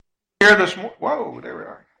Here this whoa, there we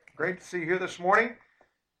are. Great to see you here this morning,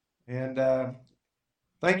 and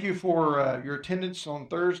thank you for your attendance on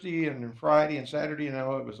Thursday and Friday and Saturday. I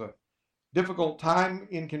know it was a difficult time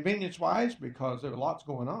inconvenience wise because there were lots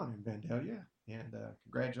going on in Vandalia, and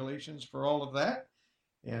congratulations for all of that.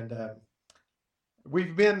 And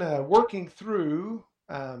we've been working through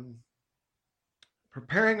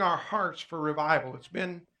preparing our hearts for revival. It's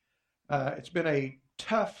been a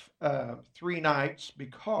tough 3 nights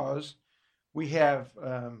because we have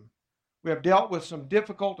dealt with some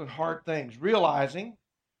difficult and hard things, realizing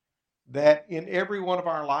that in every one of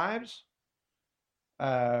our lives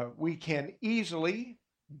we can easily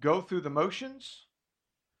go through the motions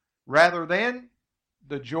rather than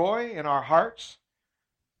the joy in our hearts.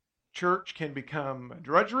 Church can become a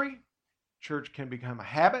drudgery. Church can become a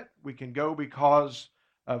habit. We can go because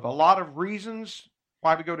of a lot of reasons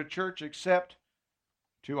why we go to church, except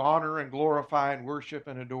to honor and glorify and worship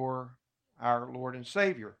and adore our Lord and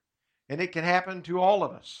Savior. And it can happen to all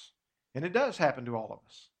of us. And it does happen to all of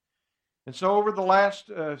us. And so over the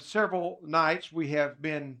last several nights, we have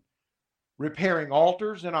been repairing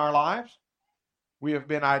altars in our lives. We have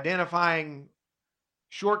been identifying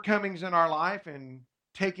shortcomings in our life and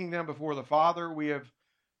taking them before the Father. We have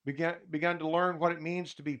begun to learn what it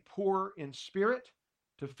means to be poor in spirit,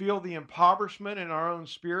 to feel the impoverishment in our own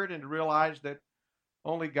spirit, and to realize that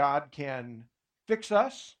only God can fix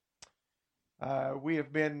us. We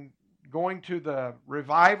have been going to the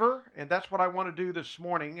Reviver, and that's what I want to do this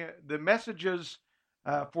morning. The messages,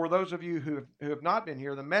 for those of you who have not been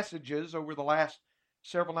here, the messages over the last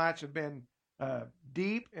several nights have been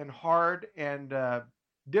deep and hard and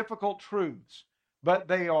difficult truths, but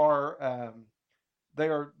they are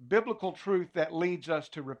biblical truth that leads us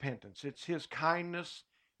to repentance. It's His kindness,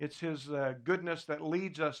 it's His goodness that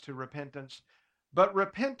leads us to repentance. But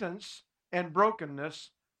repentance and brokenness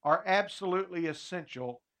are absolutely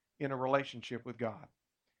essential in a relationship with God.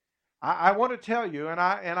 I want to tell you, and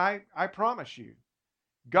I promise you,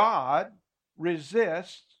 God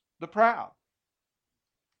resists the proud.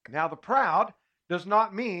 Now, the proud does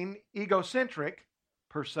not mean egocentric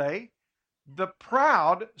per se. The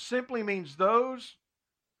proud simply means those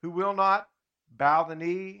who will not bow the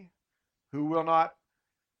knee, who will not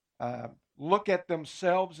look at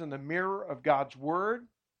themselves in the mirror of God's Word,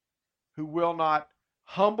 who will not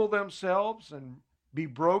humble themselves and be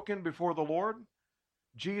broken before the Lord.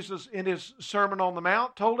 Jesus, in His Sermon on the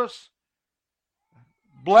Mount, told us,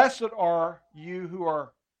 "Blessed are you who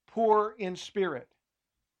are poor in spirit."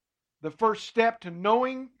 The first step to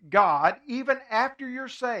knowing God, even after you're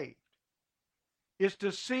saved, is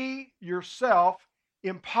to see yourself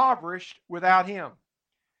impoverished without Him.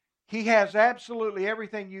 He has absolutely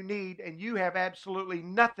everything you need, and you have absolutely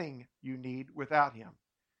nothing you need without Him.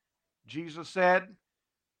 Jesus said,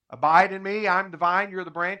 "Abide in me, I'm the vine, you're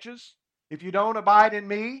the branches. If you don't abide in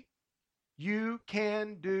me, you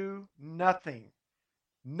can do nothing."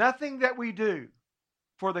 Nothing that we do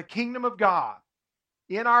for the kingdom of God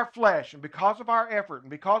in our flesh and because of our effort and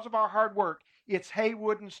because of our hard work, it's hay,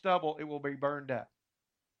 wood, and stubble. It will be burned up.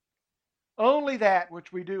 Only that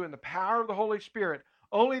which we do in the power of the Holy Spirit,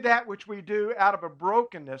 only that which we do out of a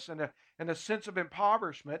brokenness and a sense of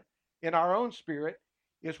impoverishment in our own spirit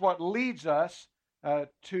is what leads us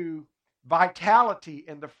to vitality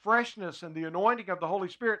and the freshness and the anointing of the Holy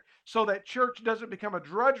Spirit, so that church doesn't become a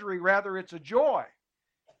drudgery, rather it's a joy.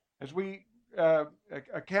 As we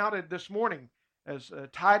accounted this morning, as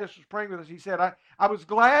Titus was praying with us, he said, I was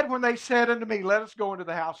glad when they said unto me, let us go into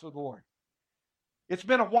the house of the Lord. It's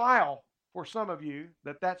been a while for some of you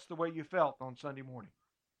that's the way you felt on Sunday morning.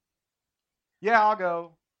 Yeah, I'll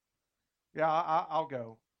go. Yeah, I'll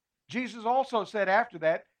go. Jesus also said after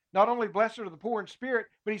that, not only blessed are the poor in spirit,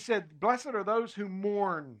 but He said, blessed are those who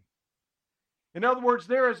mourn. In other words,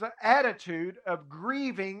 there is an attitude of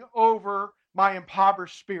grieving over my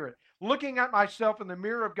impoverished spirit, looking at myself in the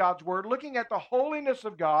mirror of God's Word, looking at the holiness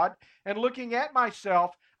of God, and looking at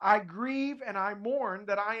myself. I grieve and I mourn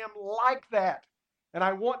that I am like that, and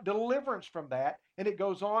I want deliverance from that. And it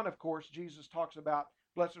goes on, of course, Jesus talks about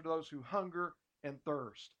blessed are those who hunger and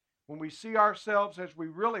thirst. When we see ourselves as we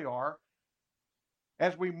really are,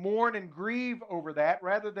 as we mourn and grieve over that,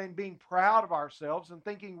 rather than being proud of ourselves and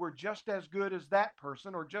thinking we're just as good as that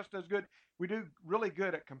person or just as good. We do really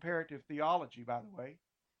good at comparative theology, by the way.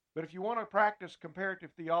 But if you want to practice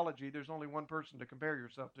comparative theology, there's only one person to compare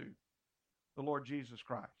yourself to, the Lord Jesus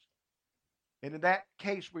Christ. And in that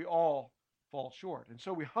case, we all fall short. And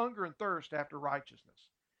so we hunger and thirst after righteousness.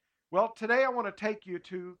 Well, today I want to take you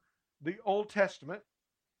to the Old Testament,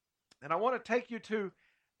 and I want to take you to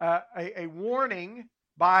a warning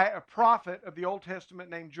by a prophet of the Old Testament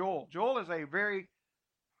named Joel. Joel is a very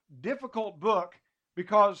difficult book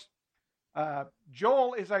because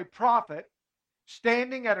Joel is a prophet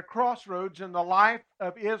standing at a crossroads in the life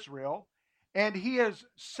of Israel, and he is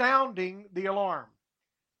sounding the alarm.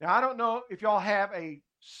 Now, I don't know if y'all have a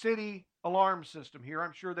city alarm system here.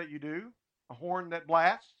 I'm sure that you do. A horn that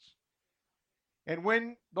blasts. And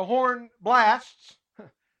when the horn blasts,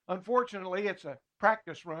 unfortunately, it's a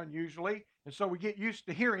practice run usually, and so we get used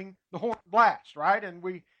to hearing the horn blast, right? And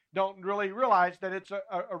we don't really realize that it's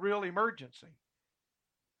a real emergency.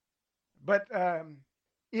 But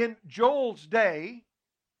in Joel's day,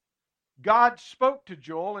 God spoke to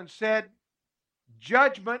Joel and said,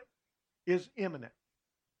 judgment is imminent.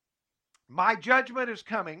 My judgment is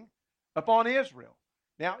coming upon Israel.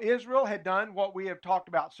 Now, Israel had done what we have talked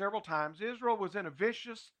about several times. Israel was in a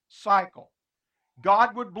vicious cycle.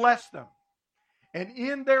 God would bless them. And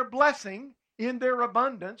in their blessing, in their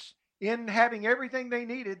abundance, in having everything they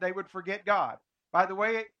needed, they would forget God. By the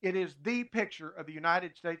way, it is the picture of the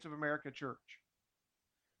United States of America church.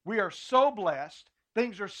 We are so blessed,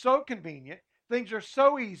 things are so convenient, things are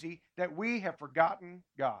so easy that we have forgotten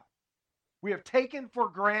God. We have taken for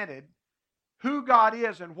granted who God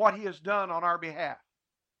is and what He has done on our behalf.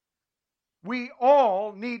 We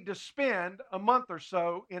all need to spend a month or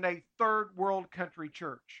so in a third world country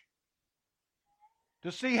church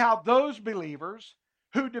to see how those believers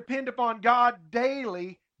who depend upon God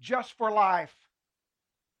daily just for life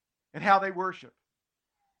and how they worship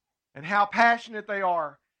and how passionate they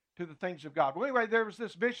are to the things of God. Well, anyway, there was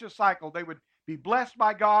this vicious cycle. They would be blessed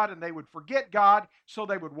by God and they would forget God, so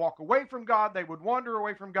they would walk away from God, they would wander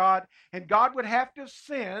away from God, and God would have to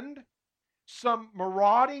send some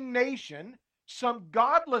marauding nation, some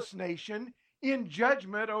godless nation in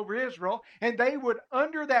judgment over Israel, and they would,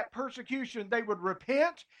 under that persecution, they would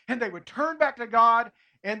repent and they would turn back to God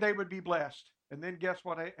and they would be blessed. And then guess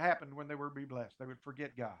what happened when they were be blessed? They would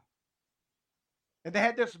forget God. And they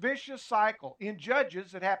had this vicious cycle. In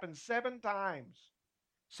Judges, it happened 7 times.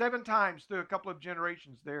 7 times through a couple of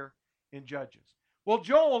generations there in Judges. Well,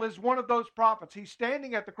 Joel is one of those prophets. He's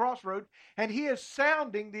standing at the crossroad and he is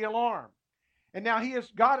sounding the alarm. And now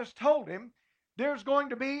God has told him there's going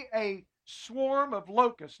to be a swarm of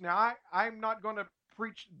locusts. Now, I'm not going to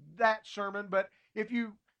preach that sermon, but if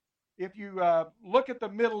you look at the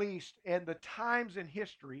Middle East and the times in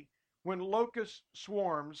history when locust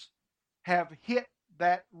swarms have hit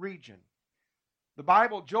that region, the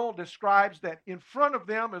Bible, Joel describes that in front of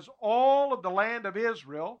them is all of the land of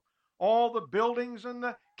Israel, all the buildings and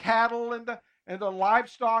the cattle and the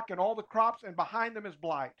livestock and all the crops, and behind them is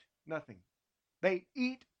blight, nothing. They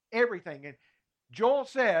eat everything. And Joel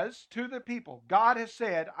says to the people, God has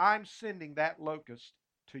said, I'm sending that locust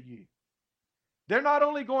to you. They're not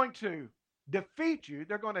only going to defeat you,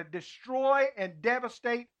 they're going to destroy and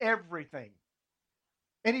devastate everything.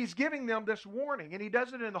 And he's giving them this warning, and he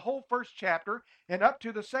does it in the whole first chapter and up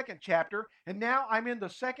to the second chapter. And now I'm in the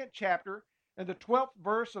second chapter and the 12th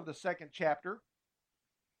verse of the second chapter.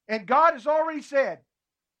 And God has already said,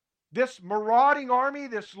 this marauding army,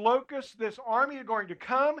 this locust, this army are going to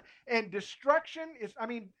come, and destruction is,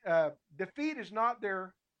 defeat is not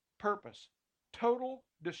their purpose. Total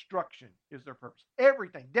destruction is their purpose.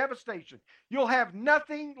 Everything, devastation. You'll have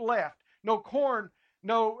nothing left. No corn,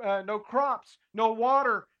 no crops, no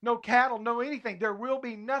water, no cattle, no anything. There will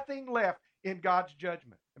be nothing left in God's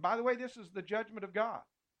judgment. And by the way, this is the judgment of God.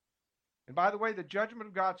 And by the way, the judgment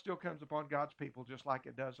of God still comes upon God's people, just like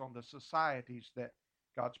it does on the societies that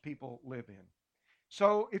God's people live in.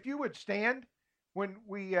 So if you would stand when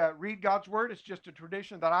we read God's word, it's just a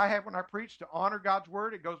tradition that I have when I preach to honor God's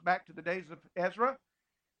word. It goes back to the days of Ezra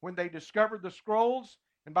when they discovered the scrolls.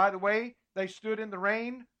 And by the way, they stood in the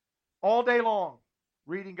rain all day long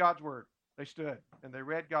reading God's word. They stood and they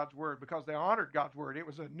read God's word because they honored God's word. It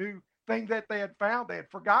was a new thing that they had found. They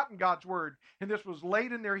had forgotten God's word, and this was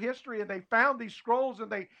late in their history, and they found these scrolls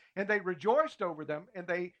and they rejoiced over them, and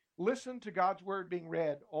they listened to God's word being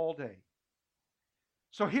read all day.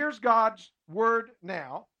 So here's God's word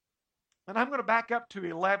now, and I'm going to back up to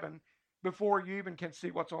 11 before you even can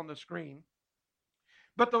see what's on the screen.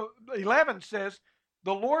 But the 11 says,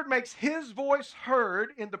 the Lord makes his voice heard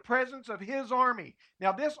in the presence of his army.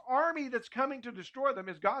 Now, this army that's coming to destroy them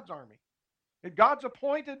is God's army. God's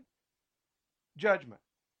appointed judgment.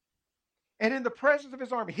 And in the presence of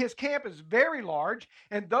his army, his camp is very large,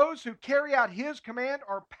 and those who carry out his command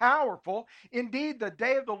are powerful. Indeed, the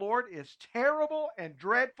day of the Lord is terrible and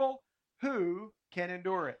dreadful. Who can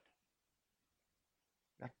endure it?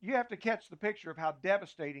 Now, you have to catch the picture of how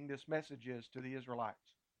devastating this message is to the Israelites.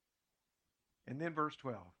 And then verse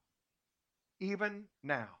 12. even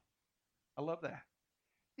now. I love that.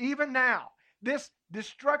 Even now. This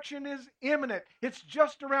destruction is imminent. It's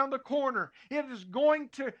just around the corner. It is going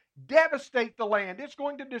to devastate the land. It's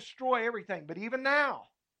going to destroy everything. But even now,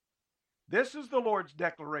 this is the Lord's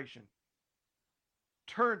declaration.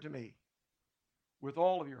 Turn to me with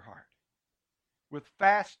all of your heart, with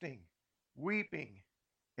fasting, weeping,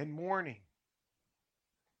 and mourning.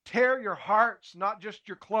 Tear your hearts, not just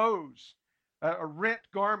your clothes. A rent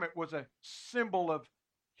garment was a symbol of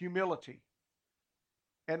humility.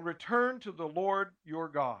 And return to the Lord your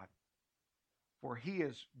God, for he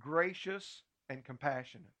is gracious and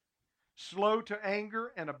compassionate, slow to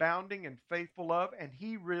anger and abounding in faithful love, and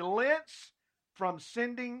he relents from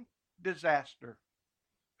sending disaster.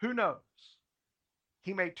 Who knows?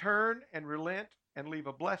 He may turn and relent and leave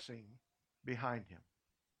a blessing behind him.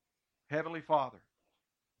 Heavenly Father,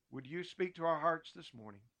 would you speak to our hearts this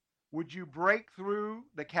morning? Would you break through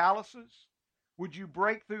the calluses? Would you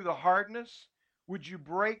break through the hardness? Would you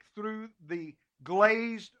break through the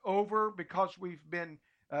glazed over because we've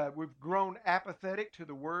grown apathetic to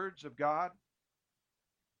the words of God?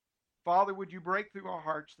 Father, would you break through our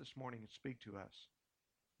hearts this morning and speak to us?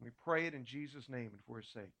 We pray it in Jesus' name and for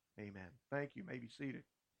his sake. Amen. Thank you. You may be seated.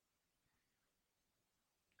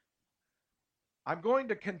 I'm going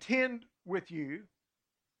to contend with you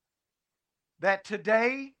that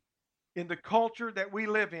today, in the culture that we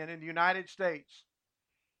live in the United States,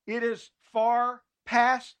 it is far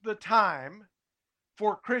past the time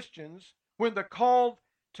for Christians when the call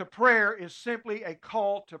to prayer is simply a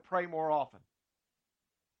call to pray more often.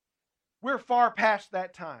 We're far past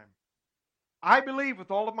that time. I believe with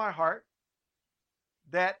all of my heart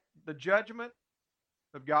that the judgment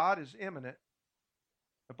of God is imminent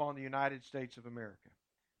upon the United States of America.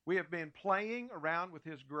 We have been playing around with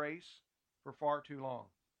his grace for far too long.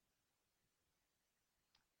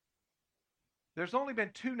 There's only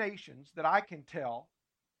been two nations that I can tell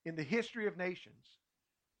in the history of nations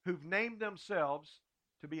who've named themselves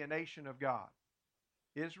to be a nation of God: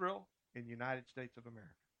 Israel and the United States of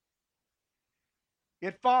America.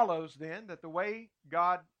 It follows then that the way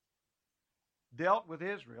God dealt with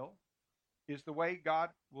Israel is the way God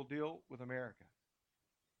will deal with America.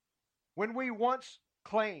 When we once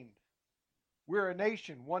claimed we're a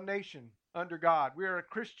nation, one nation under God, we're a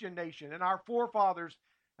Christian nation, and our forefathers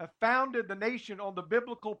founded the nation on the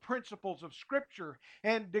biblical principles of Scripture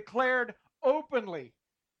and declared openly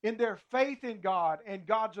in their faith in God and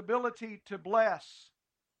God's ability to bless,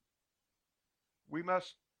 we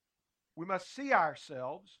must see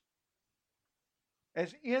ourselves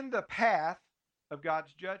as in the path of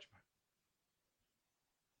God's judgment.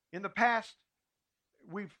 In the past,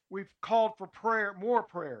 we've called for prayer, more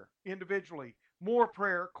prayer individually, more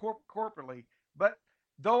prayer corporately, but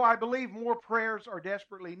though I believe more prayers are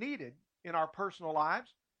desperately needed in our personal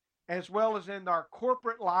lives, as well as in our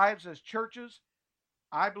corporate lives as churches,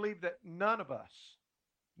 I believe that none of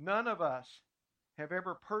us have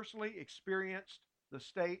ever personally experienced the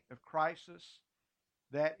state of crisis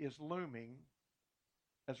that is looming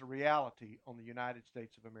as a reality on the United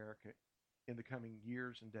States of America in the coming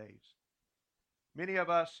years and days. Many of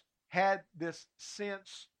us had this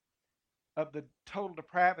sense of the total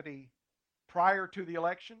depravity prior to the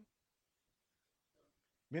election.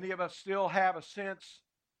 Many of us still have a sense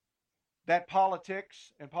that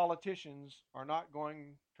politics and politicians are not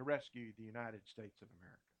going to rescue the United States of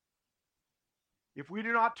America. If we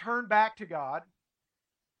do not turn back to God,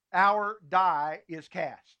 our die is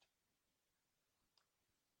cast.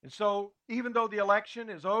 And so, even though the election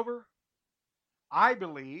is over, I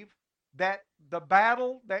believe that the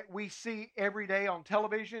battle that we see every day on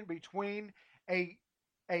television between a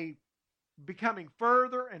becoming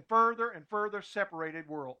further and further and further separated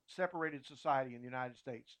society in the United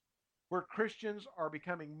States, where Christians are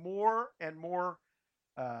becoming more and more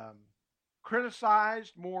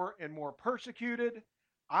criticized, more and more persecuted.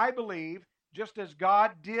 I believe, just as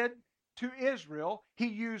God did to Israel, he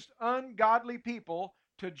used ungodly people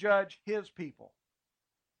to judge his people.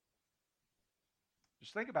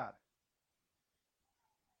 Just think about it.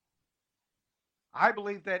 I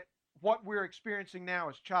believe that what we're experiencing now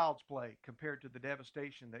is child's play compared to the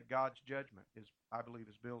devastation that God's judgment is, I believe,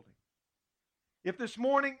 is building. If this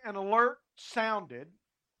morning an alert sounded,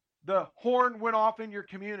 the horn went off in your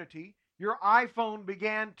community, your iPhone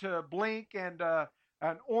began to blink and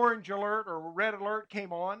an orange alert or a red alert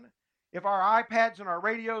came on, if our iPads and our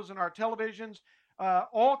radios and our televisions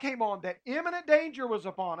all came on that imminent danger was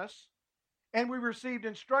upon us, and we received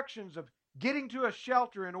instructions of getting to a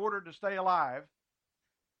shelter in order to stay alive,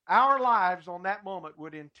 our lives on that moment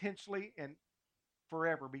would intensely and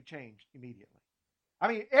forever be changed immediately. I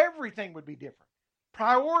mean, everything would be different.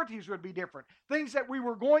 Priorities would be different. Things that we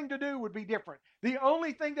were going to do would be different. The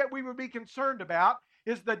only thing that we would be concerned about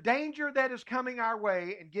is the danger that is coming our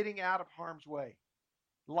way and getting out of harm's way.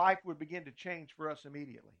 Life would begin to change for us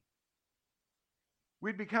immediately.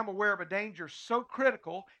 We'd become aware of a danger so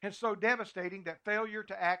critical and so devastating that failure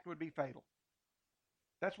to act would be fatal.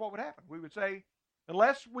 That's what would happen. We would say,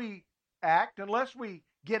 unless we act, unless we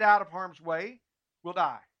get out of harm's way, we'll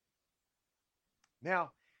die.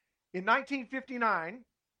 Now, in 1959,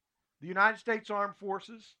 the United States Armed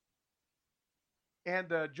Forces and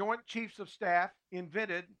the Joint Chiefs of Staff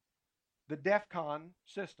invented the DEFCON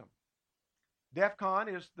system.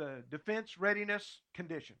 DEFCON is the Defense Readiness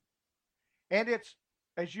Condition. And it's,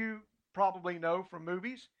 as you probably know from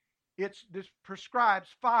movies, this prescribes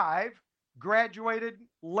 5 graduated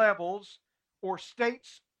levels or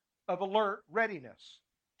states of alert readiness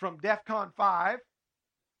from DEFCON 5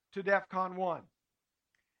 to DEFCON 1.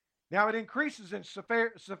 Now it increases in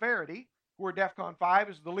severity, where DEFCON 5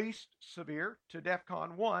 is the least severe, to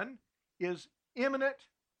DEFCON 1 is imminent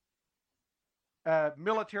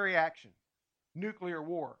military action, nuclear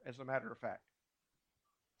war, as a matter of fact.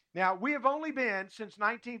 Now, we have only been, since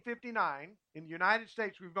 1959, in the United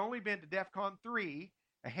States, we've only been to DEFCON 3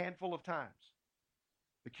 a handful of times.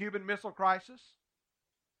 The Cuban Missile Crisis,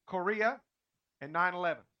 Korea, and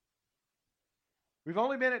 9/11. We've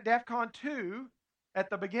only been at DEFCON 2 at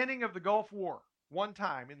the beginning of the Gulf War, one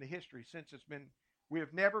time in the history since it's been, we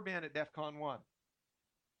have never been at DEFCON 1,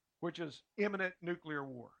 which is imminent nuclear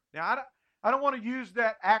war. Now, I don't want to use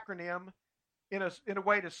that acronym in a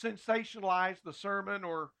way to sensationalize the sermon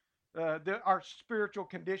or our spiritual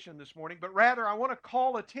condition this morning, but rather I want to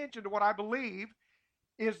call attention to what I believe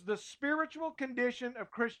is the spiritual condition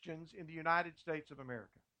of Christians in the United States of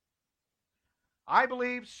America. I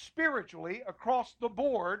believe spiritually, across the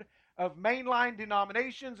board of mainline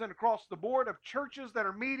denominations and across the board of churches that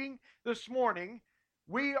are meeting this morning,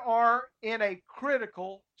 we are in a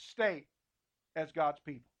critical state as God's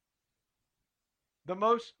people. The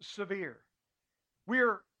most severe.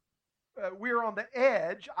 We're on the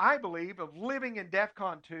edge, I believe, of living in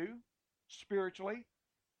DEFCON 2 spiritually,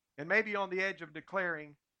 and maybe on the edge of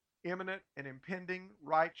declaring imminent and impending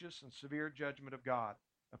righteous and severe judgment of God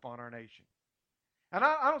upon our nation. And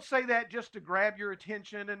I don't say that just to grab your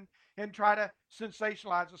attention and try to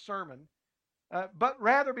sensationalize a sermon, but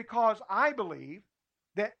rather because I believe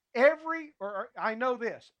that I know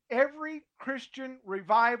this, every Christian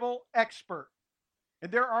revival expert,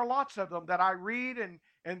 and there are lots of them that I read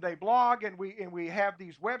and they blog and we have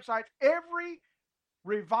these websites, every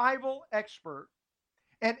revival expert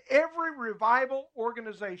and every revival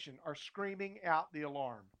organization are screaming out the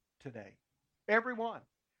alarm today. Everyone.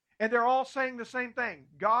 And they're all saying the same thing.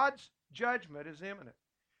 God's judgment is imminent.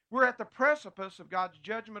 We're at the precipice of God's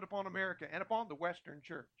judgment upon America and upon the Western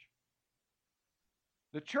church.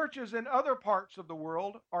 The churches in other parts of the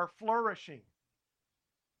world are flourishing.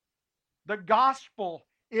 The gospel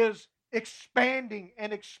is expanding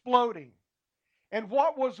and exploding. And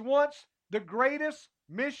what was once the greatest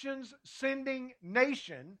missions sending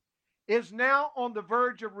nation is now on the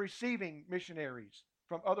verge of receiving missionaries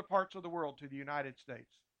from other parts of the world to the United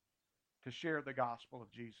States to share the gospel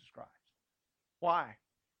of Jesus Christ. Why?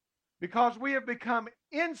 Because we have become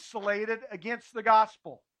insulated against the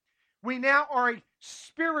gospel. We now are a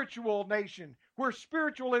spiritual nation where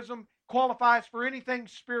spiritualism qualifies for anything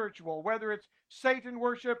spiritual, whether it's Satan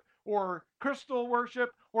worship or crystal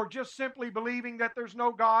worship or just simply believing that there's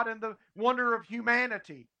no God and the wonder of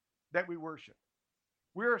humanity that we worship.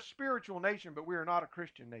 We're a spiritual nation, but we are not a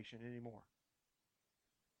Christian nation anymore.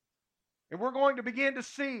 And we're going to begin to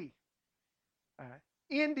see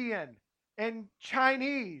Indian and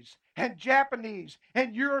Chinese and Japanese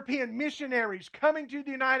and European missionaries coming to the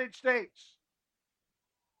United States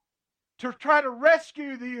to try to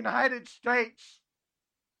rescue the United States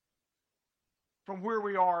from where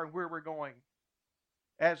we are and where we're going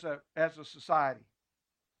as a society.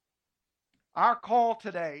 Our call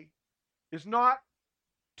today is not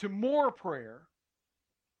to more prayer,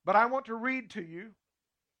 but I want to read to you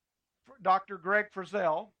Dr. Greg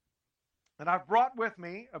Frizzell. And I've brought with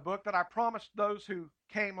me a book that I promised those who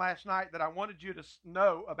came last night that I wanted you to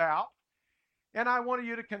know about. And I wanted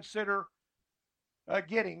you to consider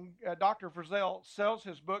getting. Dr. Frizzell sells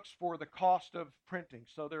his books for the cost of printing.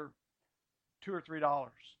 So they're $2 or $3.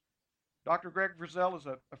 Dr. Greg Frizzell is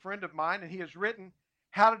a friend of mine, and he has written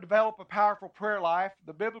How to Develop a Powerful Prayer Life,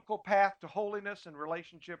 The Biblical Path to Holiness and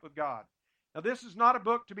Relationship with God. Now, this is not a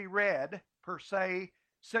book to be read, per se,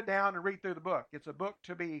 sit down and read through the book. It's a book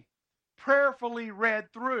to be prayerfully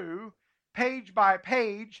read through page by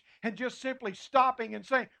page and just simply stopping and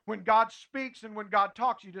saying, when God speaks and when God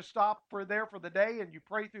talks, you just stop for the day and you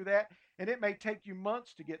pray through that. And it may take you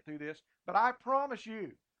months to get through this. But I promise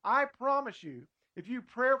you, if you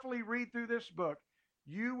prayerfully read through this book,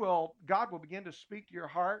 God will begin to speak to your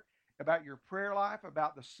heart about your prayer life,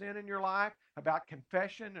 about the sin in your life, about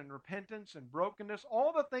confession and repentance and brokenness,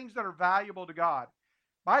 all the things that are valuable to God.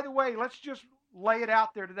 By the way, let's just lay it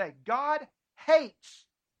out there today. God hates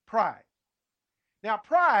pride. Now,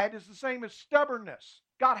 pride is the same as stubbornness.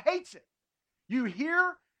 God hates it. You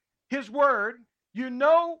hear His word, you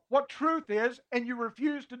know what truth is, and you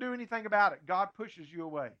refuse to do anything about it. God pushes you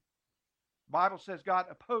away. The Bible says God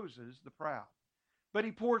opposes the proud, but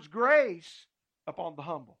He pours grace upon the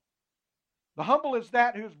humble. The humble is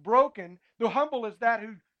that who's broken. The humble is that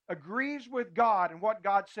who agrees with God and what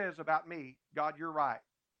God says about me. God, you're right.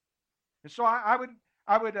 And so I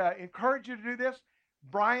would encourage you to do this.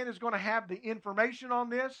 Brian is going to have the information on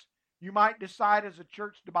this. You might decide as a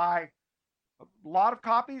church to buy a lot of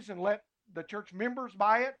copies and let the church members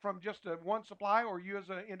buy it from just one supply, or you as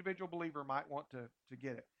an individual believer might want to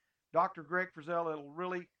get it. Dr. Greg Frizzell, it'll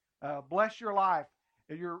really bless your life,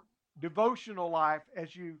 your devotional life,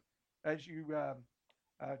 as you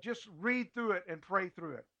just read through it and pray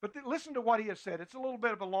through it. But listen to what he has said. It's a little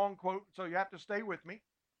bit of a long quote, so you have to stay with me.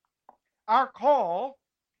 Our call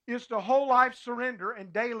is to whole life surrender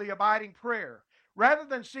and daily abiding prayer, rather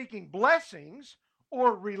than seeking blessings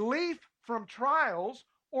or relief from trials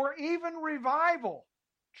or even revival.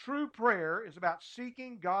 True prayer is about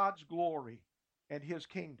seeking God's glory and His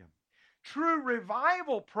kingdom. True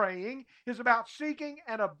revival praying is about seeking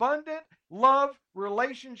an abundant love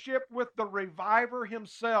relationship with the reviver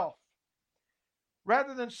Himself.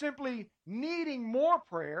 Rather than simply needing more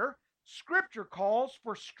prayer, Scripture calls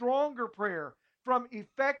for stronger prayer from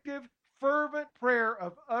effective, fervent prayer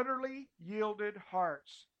of utterly yielded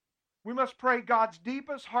hearts. We must pray God's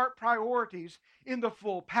deepest heart priorities in the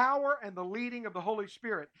full power and the leading of the Holy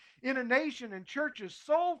Spirit. In a nation and churches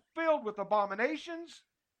so filled with abominations,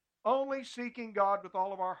 only seeking God with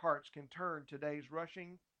all of our hearts can turn today's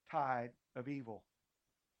rushing tide of evil.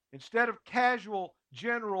 Instead of casual,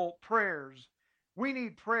 general prayers, we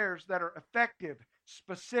need prayers that are effective,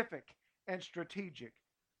 specific, and strategic.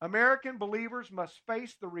 American believers must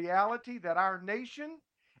face the reality that our nation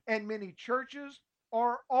and many churches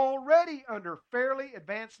are already under fairly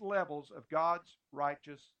advanced levels of God's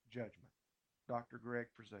righteous judgment. Dr. Greg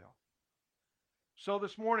Frizzell. So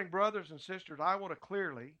this morning, brothers and sisters, I want to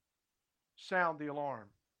clearly sound the alarm.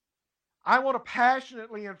 I want to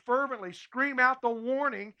passionately and fervently scream out the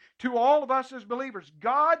warning to all of us as believers.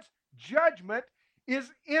 God's judgment is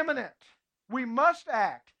imminent. We must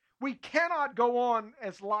act. We cannot go on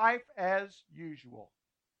as life as usual.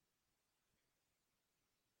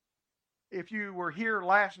 If you were here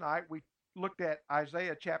last night, we looked at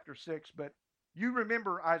Isaiah chapter 6, but you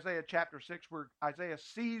remember Isaiah chapter 6 where Isaiah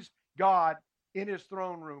sees God in His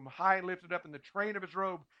throne room, high lifted up, and the train of His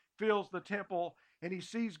robe fills the temple, and he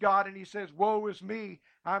sees God and he says, "Woe is me,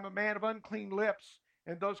 I'm a man of unclean lips,"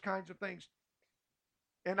 and those kinds of things.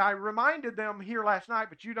 And I reminded them here last night,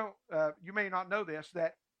 but you may not know this,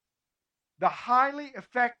 that the highly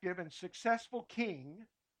effective and successful King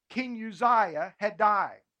Uzziah, had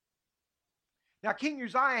died. Now, King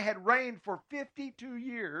Uzziah had reigned for 52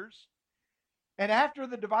 years, and after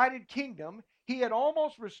the divided kingdom, he had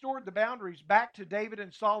almost restored the boundaries back to David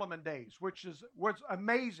and Solomon days, which was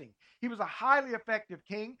amazing. He was a highly effective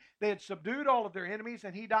king. They had subdued all of their enemies,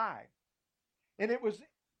 and he died. And it was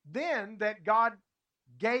then that God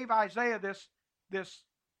gave Isaiah this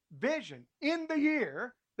vision. In the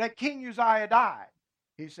year that King Uzziah died,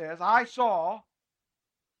 he says, "I saw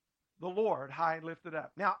the Lord high and lifted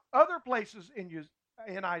up." Now, other places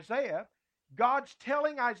in Isaiah, God's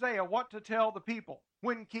telling Isaiah what to tell the people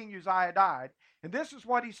when King Uzziah died. And this is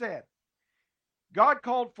what he said. God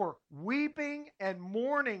called for weeping and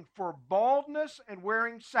mourning, for baldness and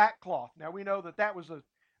wearing sackcloth. Now, we know that was a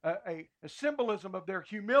symbolism of their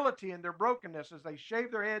humility and their brokenness as they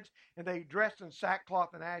shaved their heads and they dressed in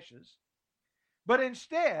sackcloth and ashes. But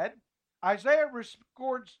instead, Isaiah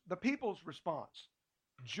records the people's response.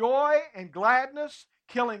 Joy and gladness,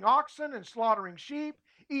 killing oxen and slaughtering sheep,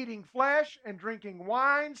 eating flesh and drinking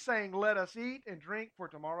wine, saying, "Let us eat and drink, for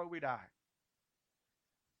tomorrow we die."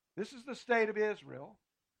 This is the state of Israel,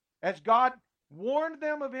 as God warned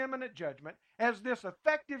them of imminent judgment, as this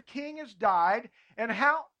effective king has died. And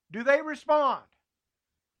how do they respond?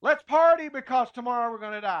 Let's party because tomorrow we're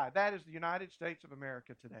going to die. That is the United States of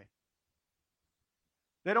America today.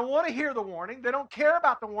 They don't want to hear the warning. They don't care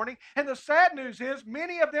about the warning. And the sad news is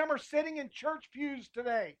many of them are sitting in church pews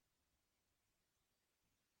today.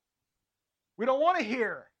 We don't want to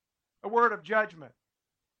hear a word of judgment.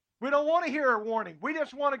 We don't want to hear a warning. We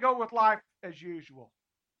just want to go with life as usual.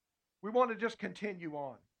 We want to just continue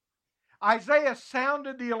on. Isaiah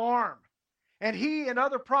sounded the alarm, and he and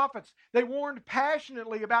other prophets, they warned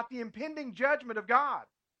passionately about the impending judgment of God.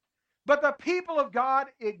 But the people of God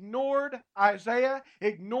ignored Isaiah,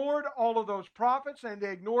 ignored all of those prophets, and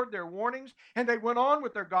they ignored their warnings, and they went on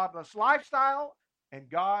with their godless lifestyle, and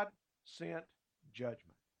God sent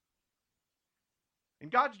judgment. And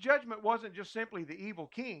God's judgment wasn't just simply the evil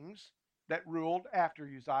kings that ruled after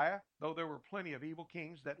Uzziah, though there were plenty of evil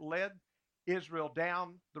kings that led Israel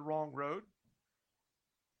down the wrong road.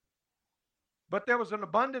 But there was an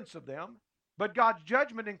abundance of them. But God's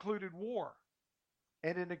judgment included war,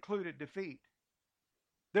 and it included defeat.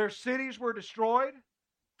 Their cities were destroyed,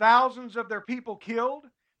 thousands of their people killed,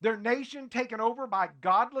 their nation taken over by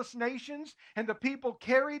godless nations, and the people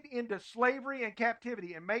carried into slavery and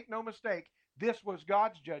captivity. And make no mistake, this was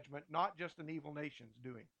God's judgment, not just an evil nation's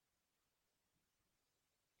doing.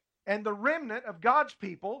 And the remnant of God's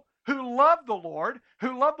people who loved the Lord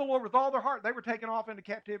with all their heart, they were taken off into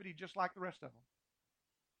captivity just like the rest of them.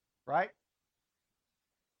 Right?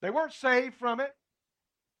 They weren't saved from it.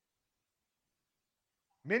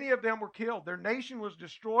 Many of them were killed. Their nation was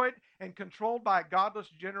destroyed and controlled by a godless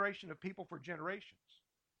generation of people for generations.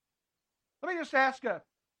 Let me just ask a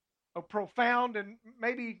profound and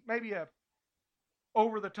maybe a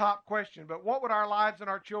over-the-top question, but what would our lives and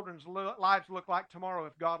our children's lives look like tomorrow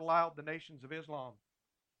if God allowed the nations of Islam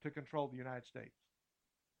to control the United States?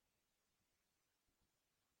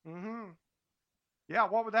 Yeah,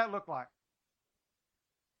 what would that look like?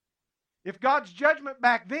 If God's judgment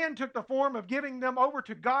back then took the form of giving them over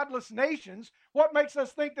to godless nations, what makes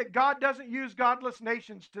us think that God doesn't use godless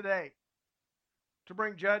nations today to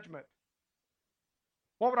bring judgment?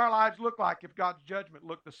 What would our lives look like if God's judgment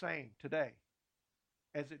looked the same today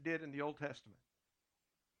as it did in the Old Testament?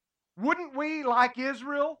 Wouldn't we, like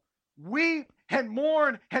Israel, weep and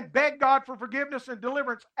mourn and beg God for forgiveness and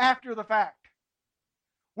deliverance after the fact?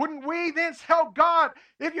 Wouldn't we then tell God,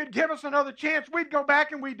 if you'd give us another chance, we'd go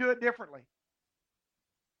back and we'd do it differently?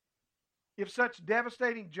 If such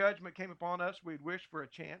devastating judgment came upon us, we'd wish for a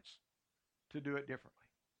chance to do it differently.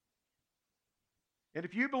 And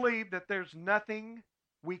if you believe that there's nothing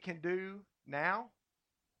we can do now,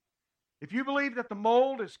 if you believe that the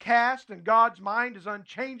mold is cast and God's mind is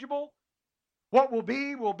unchangeable, what will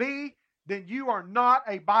be, then you are not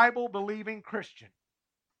a Bible-believing Christian.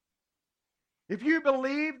 If you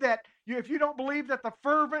don't believe that the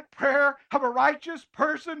fervent prayer of a righteous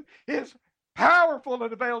person is powerful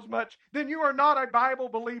and avails much, then you are not a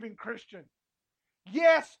Bible-believing Christian.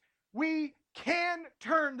 Yes, we can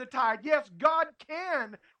turn the tide. Yes, God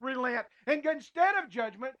can relent. And instead of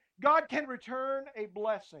judgment, God can return a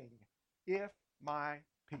blessing. If my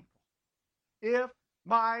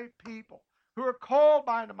people who are called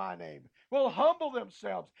by my name will humble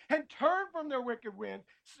themselves and turn from their wicked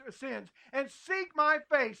sins and seek my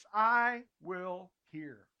face, I will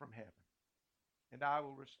hear from heaven and I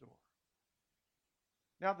will restore.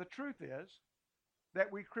 Now, the truth is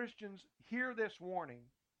that we Christians hear this warning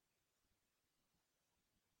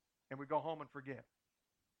and we go home and forget.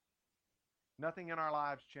 Nothing in our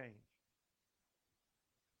lives changed.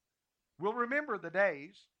 We'll remember the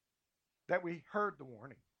days that we heard the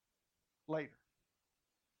warning later.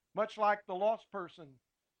 Much like the lost person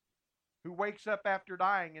who wakes up after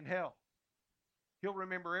dying in hell. He'll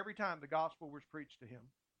remember every time the gospel was preached to him.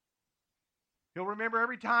 He'll remember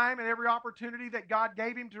every time and every opportunity that God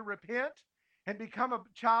gave him to repent and become a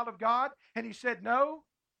child of God, and he said no.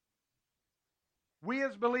 We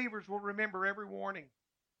as believers will remember every warning.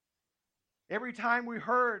 Every time we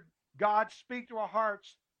heard God speak to our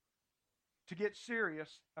hearts to get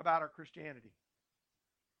serious about our Christianity.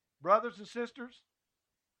 Brothers and sisters,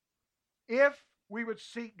 if we would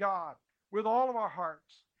seek God with all of our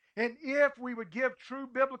hearts, and if we would give true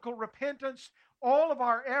biblical repentance all of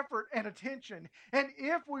our effort and attention, and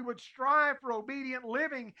if we would strive for obedient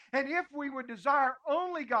living, and if we would desire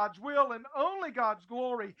only God's will and only God's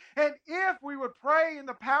glory, and if we would pray in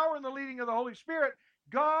the power and the leading of the Holy Spirit,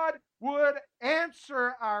 God would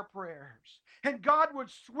answer our prayers. And God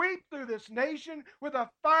would sweep through this nation with a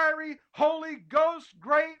fiery Holy Ghost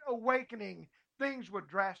great awakening. Things would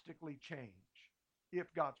drastically change if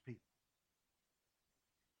God's people.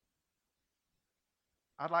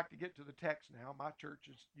 I'd like to get to the text now. My church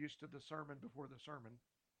is used to the sermon before the sermon.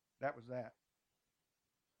 That was that.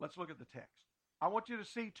 Let's look at the text. I want you to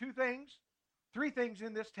see three things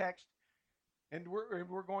in this text, and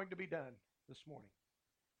we're going to be done this morning.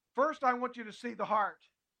 First, I want you to see the heart.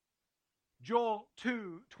 Joel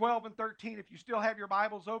 2, 12 and 13. If you still have your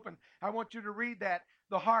Bibles open, I want you to read that.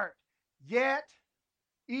 The heart. Yet,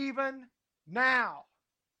 even now.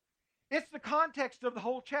 It's the context of the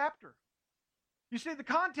whole chapter. You see, the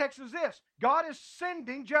context is this. God is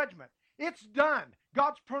sending judgment. It's done.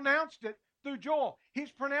 God's pronounced it through Joel.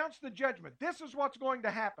 He's pronounced the judgment. This is what's going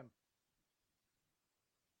to happen.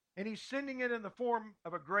 And he's sending it in the form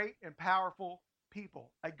of a great and powerful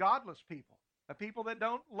people, a godless people, a people that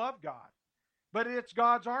don't love God. But it's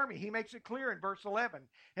God's army. He makes it clear in verse 11.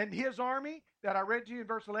 And his army, that I read to you in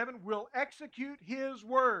verse 11, will execute his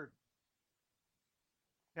word.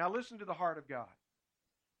 Now listen to the heart of God.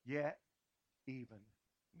 Yet, even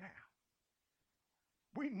now.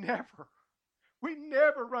 We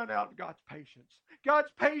never run out of God's patience.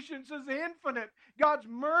 God's patience is infinite. God's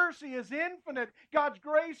mercy is infinite. God's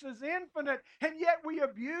grace is infinite. And yet we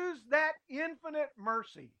abuse that infinite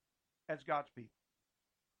mercy as God's people.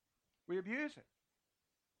 We abuse it.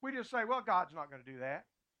 We just say, well, God's not going to do that.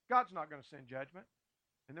 God's not going to send judgment.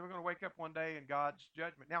 And then we're going to wake up one day in God's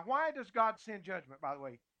judgment. Now, why does God send judgment, by the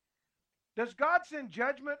way? Does God send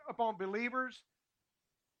judgment upon believers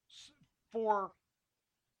for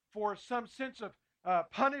some sense of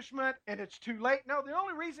punishment and it's too late? No, the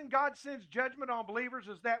only reason God sends judgment on believers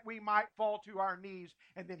is that we might fall to our knees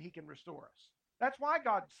and then he can restore us. That's why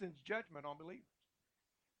God sends judgment on believers.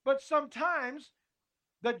 But sometimes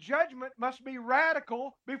the judgment must be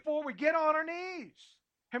radical before we get on our knees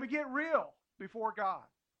and we get real before God.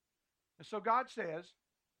 And so God says,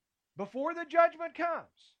 before the judgment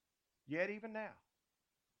comes, yet even now.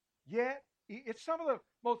 Yet, it's some of the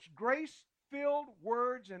most grace-filled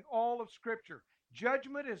words in all of Scripture.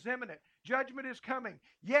 Judgment is imminent. Judgment is coming.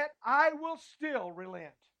 Yet I will still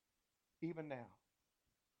relent, even now.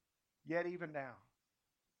 Yet even now,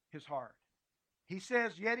 his heart. He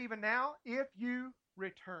says, yet even now, if you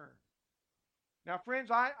return. Now,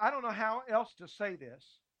 friends, I don't know how else to say this,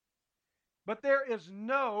 but there is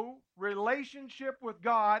no relationship with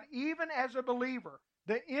God, even as a believer,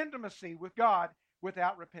 the intimacy with God,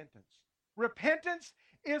 without repentance. Repentance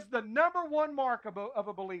is the number one mark of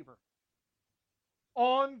a believer.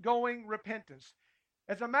 Ongoing repentance.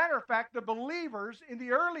 As a matter of fact, the believers in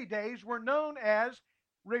the early days were known as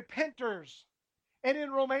repenters. And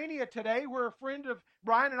in Romania today, where a friend of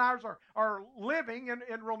Brian and ours are living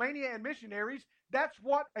in Romania and missionaries, that's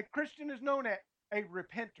what a Christian is known as, a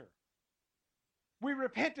repenter. We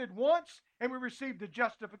repented once and we received the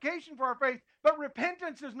justification for our faith, but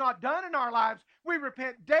repentance is not done in our lives. We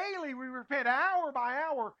repent daily. We repent hour by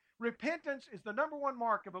hour. Repentance is the number one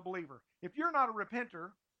mark of a believer. If you're not a repenter,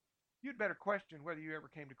 you'd better question whether you ever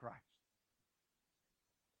came to Christ.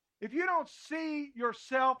 If you don't see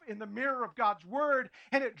yourself in the mirror of God's word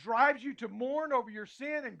and it drives you to mourn over your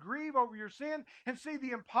sin and grieve over your sin and see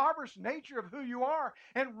the impoverished nature of who you are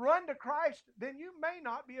and run to Christ, then you may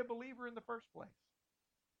not be a believer in the first place.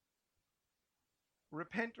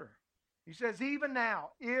 Repenter. He says, even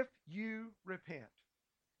now, if you repent.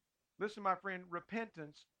 Listen, my friend,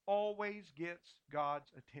 repentance always gets God's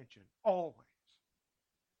attention. Always.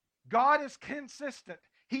 God is consistent.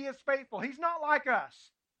 He is faithful. He's not like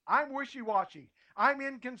us. I'm wishy-washy. I'm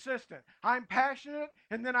inconsistent. I'm passionate,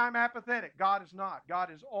 and then I'm apathetic. God is not. God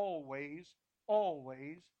is always,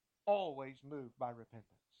 always, always moved by repentance.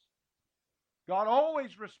 God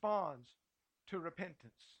always responds to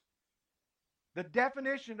repentance. The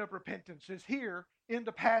definition of repentance is here in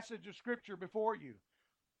the passage of Scripture before you.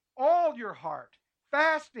 All your heart,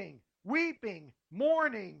 fasting, weeping,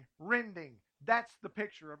 mourning, rending. That's the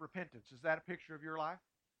picture of repentance. Is that a picture of your life?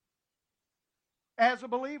 As a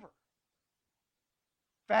believer.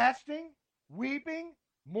 Fasting, weeping,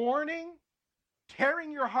 mourning,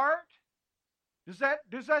 tearing your heart. Does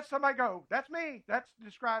that somebody go, that's me. That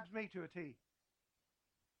describes me to a T.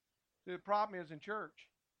 The problem is in church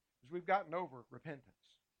is we've gotten over repentance.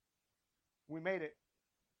 We made it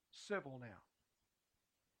civil now.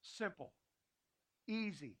 Simple.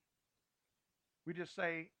 Easy. We just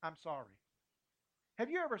say, I'm sorry. Have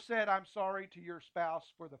you ever said, I'm sorry to your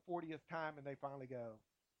spouse for the 40th time and they finally go,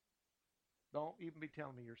 don't even be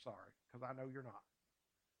telling me you're sorry because I know you're not.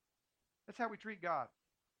 That's how we treat God.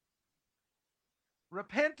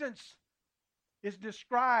 Repentance is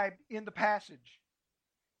described in the passage.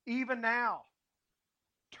 Even now,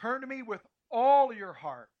 turn to me with all your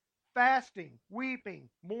heart, fasting, weeping,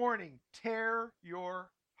 mourning, tear your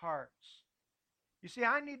hearts. You see,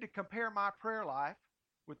 I need to compare my prayer life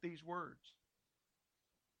with these words.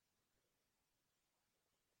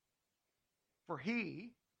 For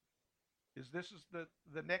he, this is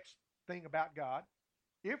the next thing about God,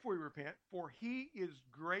 if we repent, for he is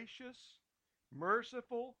gracious,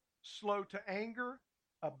 merciful, slow to anger,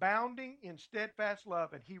 abounding in steadfast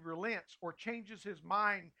love, and he relents or changes his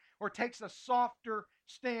mind or takes a softer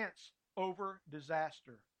stance over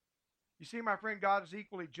disaster. You see, my friend, God is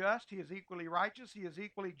equally just. He is equally righteous. He is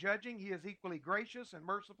equally judging. He is equally gracious and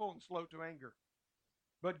merciful and slow to anger.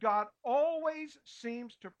 But God always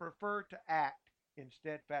seems to prefer to act in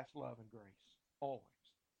steadfast love and grace. Always.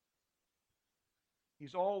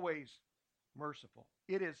 He's always merciful.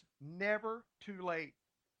 It is never too late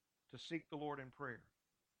to seek the Lord in prayer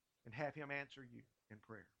and have him answer you in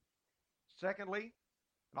prayer. Secondly,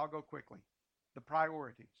 and I'll go quickly, the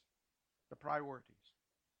priorities. The priorities.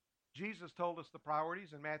 Jesus told us the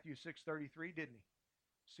priorities in Matthew 6:33, didn't he?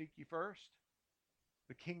 Seek ye first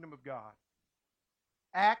the kingdom of God.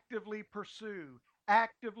 Actively pursue,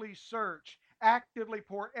 actively search, actively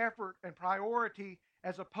pour effort and priority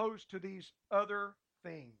as opposed to these other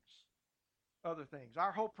things. Other things.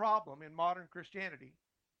 Our whole problem in modern Christianity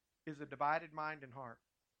is a divided mind and heart.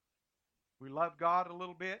 We love God a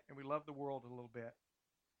little bit and we love the world a little bit.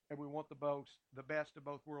 And we want the best of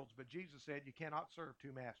both worlds. But Jesus said you cannot serve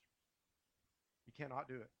two masters. You cannot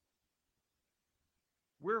do it.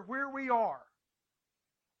 We're where we are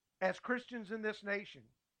as Christians in this nation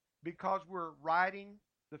because we're riding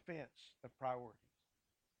the fence of priorities.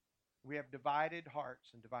 We have divided hearts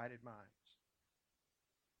and divided minds.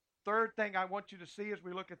 Third thing I want you to see as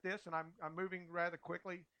we look at this, and I'm moving rather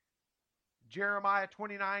quickly, Jeremiah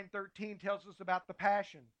 29:13 tells us about the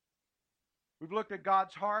passion. We've looked at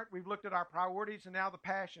God's heart, we've looked at our priorities, and now the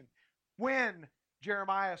passion. When,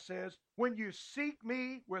 Jeremiah says, when you seek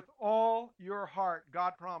me with all your heart,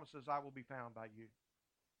 God promises I will be found by you.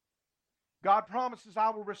 God promises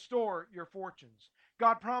I will restore your fortunes.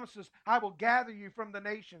 God promises I will gather you from the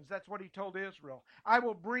nations. That's what he told Israel. I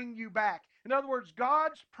will bring you back. In other words,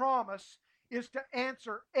 God's promise is to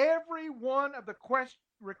answer every one of the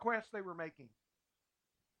requests they were making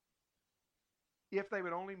if they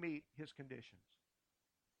would only meet his conditions.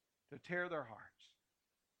 To tear their hearts,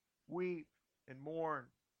 weep and mourn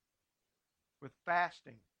with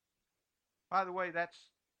fasting. By the way, that's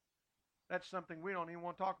something we don't even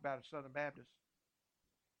want to talk about as Southern Baptists.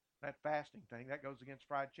 That fasting thing, that goes against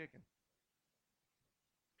fried chicken.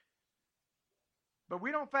 But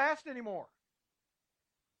we don't fast anymore.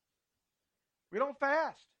 We don't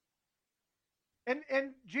fast.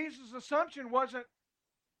 And Jesus' assumption wasn't,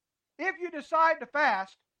 if you decide to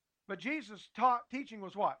fast, but Jesus' teaching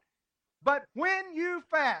was what? But when you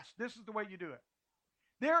fast, this is the way you do it.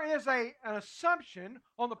 There is an assumption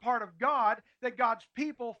on the part of God that God's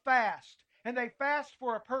people fast. And they fast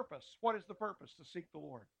for a purpose. What is the purpose? To seek the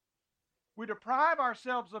Lord. We deprive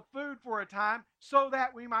ourselves of food for a time so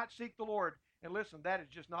that we might seek the Lord. And listen, that is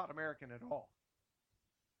just not American at all.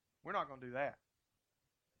 We're not going to do that.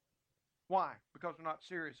 Why? Because we're not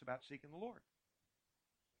serious about seeking the Lord.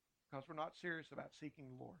 Because we're not serious about seeking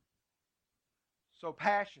the Lord. So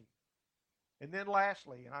passion. And then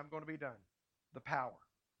lastly, and I'm going to be done, the power.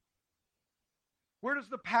 Where does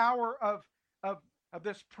the power of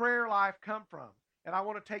this prayer life come from? And I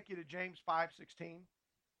want to take you to James 5:16.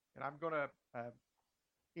 And I'm going to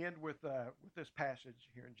end with this passage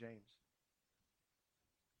here in James.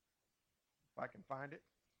 If I can find it.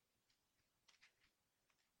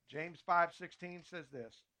 James 5:16 says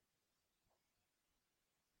this.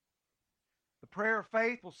 The prayer of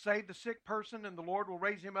faith will save the sick person, and the Lord will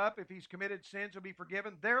raise him up. If he's committed sins, he'll be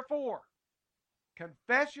forgiven. Therefore,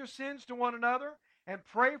 confess your sins to one another and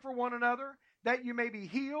pray for one another that you may be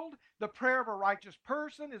healed. The prayer of a righteous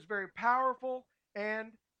person is very powerful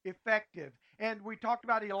and effective. And we talked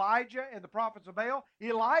about Elijah and the prophets of Baal.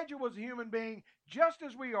 Elijah was a human being just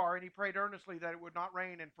as we are, and he prayed earnestly that it would not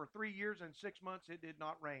rain. And for 3 years and 6 months, it did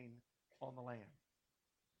not rain on the land.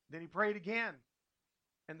 Then he prayed again,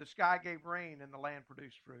 and the sky gave rain, and the land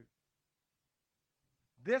produced fruit.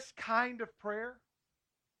 This kind of prayer,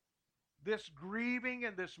 this grieving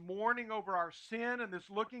and this mourning over our sin and this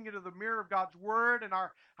looking into the mirror of God's Word and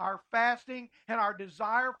our fasting and our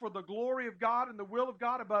desire for the glory of God and the will of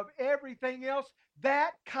God above everything else,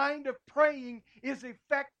 that kind of praying is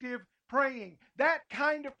effective praying. That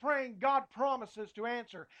kind of praying God promises to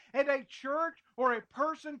answer. And a church or a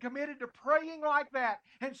person committed to praying like that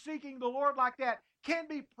and seeking the Lord like that can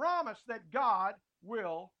be promised that God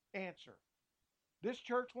will answer. This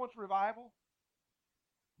church wants revival.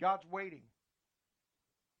 God's waiting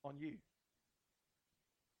on you.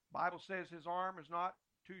 The Bible says his arm is not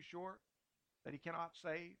too short, that he cannot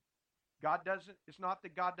save. It's not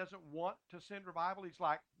that God doesn't want to send revival. He's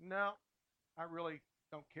like, no, I really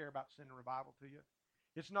don't care about sending revival to you.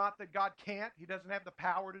 It's not that God can't. He doesn't have the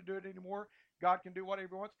power to do it anymore. God can do whatever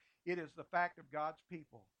he wants. It is the fact of God's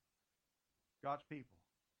people God's people,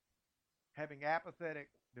 having apathetic,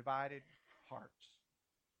 divided hearts.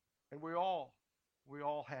 And we all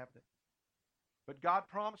have them. But God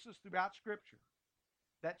promises throughout Scripture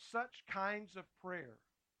that such kinds of prayer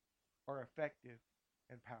are effective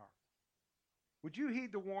and powerful. Would you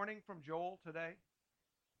heed the warning from Joel today?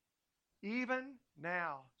 Even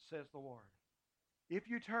now, says the Lord, if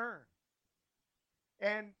you turn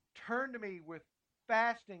to me with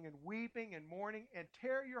fasting and weeping and mourning and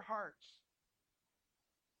tear your hearts,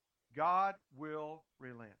 God will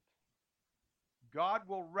relent. God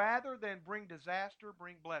will, rather than bring disaster,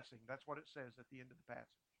 bring blessing. That's what it says at the end of the passage.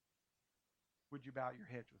 Would you bow your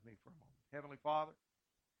heads with me for a moment? Heavenly Father,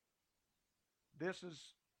 this is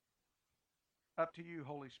up to you,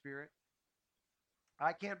 Holy Spirit.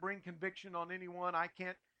 I can't bring conviction on anyone. I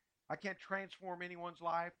can't transform anyone's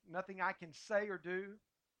life. Nothing I can say or do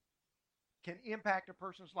can impact a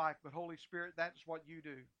person's life. But Holy Spirit, that's what you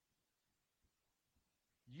do.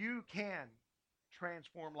 You can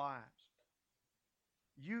transform lives.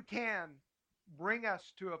 You can bring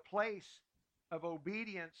us to a place of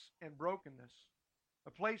obedience and brokenness,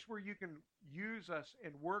 a place where you can use us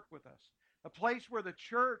and work with us, a place where the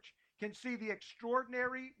church can see the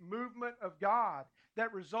extraordinary movement of God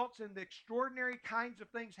that results in the extraordinary kinds of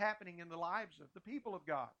things happening in the lives of the people of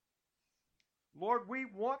God. Lord, we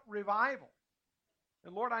want revival.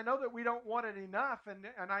 And Lord, I know that we don't want it enough,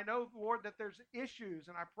 and I know, Lord, that there's issues,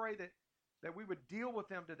 and I pray that we would deal with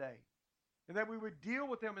them today, and that we would deal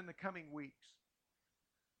with them in the coming weeks.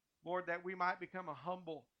 Lord, that we might become a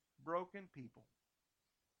humble, broken people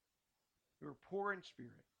who are poor in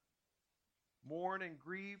spirit, mourn and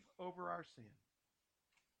grieve over our sin,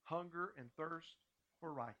 hunger and thirst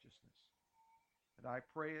for righteousness. And I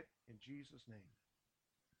pray it in Jesus' name.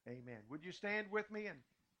 Amen. Would you stand with me? And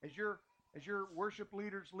as your worship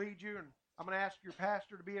leaders lead you, and I'm going to ask your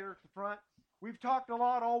pastor to be here at the front. We've talked a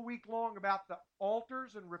lot all week long about the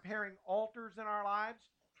altars and repairing altars in our lives.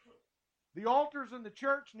 The altars in the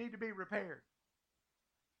church need to be repaired.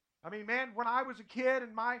 I mean, man, when I was a kid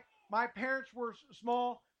and my parents were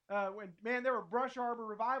small, man, there were brush arbor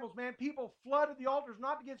revivals. Man, people flooded the altars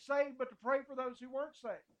not to get saved, but to pray for those who weren't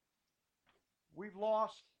saved. We've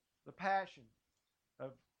lost the passion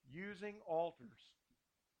of using altars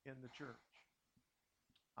in the church.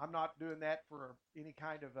 I'm not doing that for any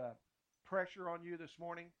kind of pressure on you this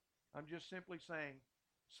morning. I'm just simply saying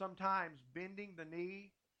sometimes bending the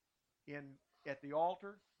knee at the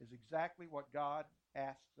altar is exactly what God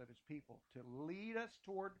asks of his people, to lead us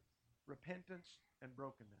toward repentance and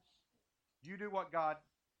brokenness. You do what God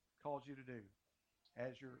calls you to do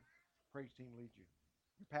as your praise team leads you.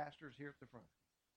 Your pastor is here at the front.